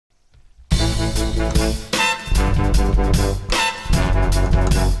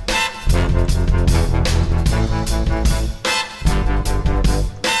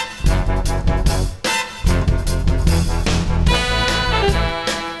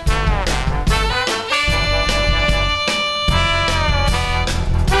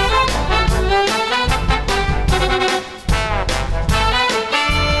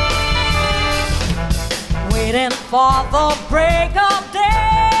For the break of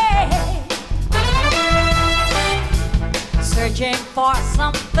day, searching for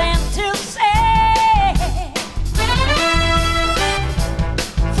something to say,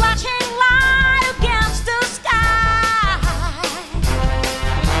 flashing light against the sky,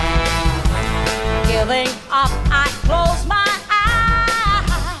 giving up, I close my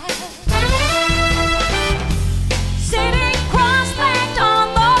eyes, sitting cross-legged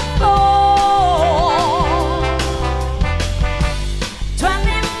on the floor,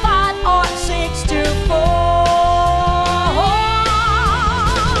 25 or 6 to 4.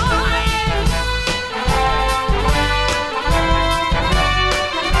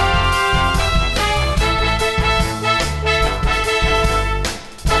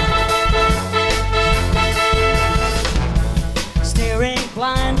 Staring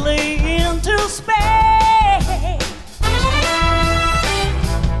blindly into space,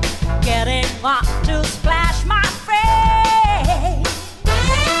 getting up to splash my face,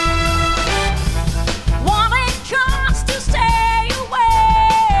 wanting just to stay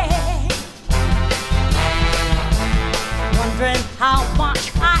away, wondering how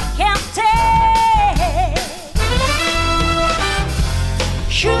much I can take.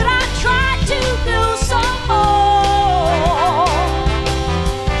 Should I try to do some more?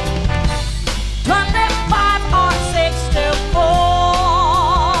 25 or 6 to 4.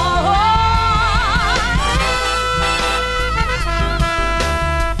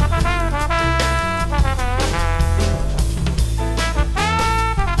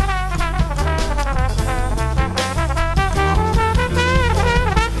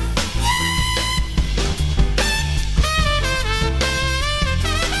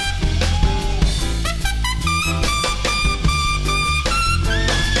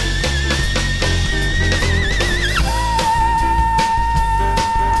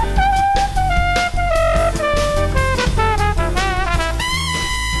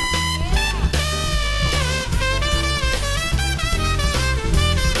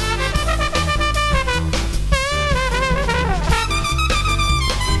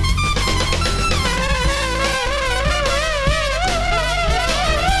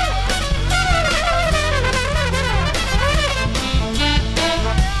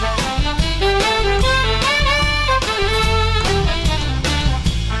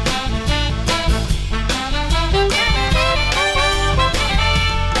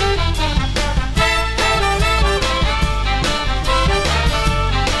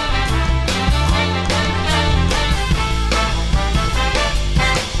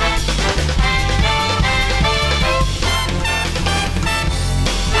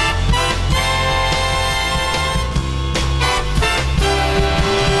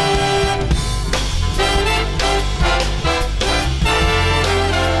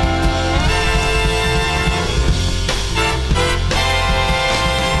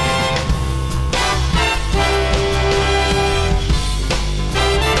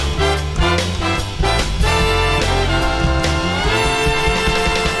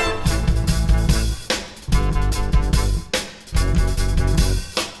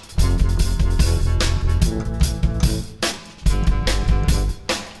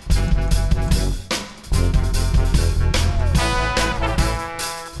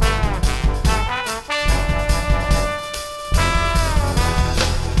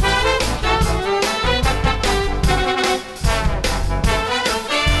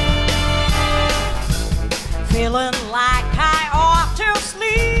 Feeling like I ought to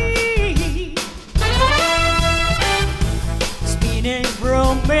sleep, speeding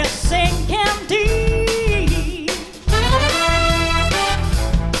room is sinking deep.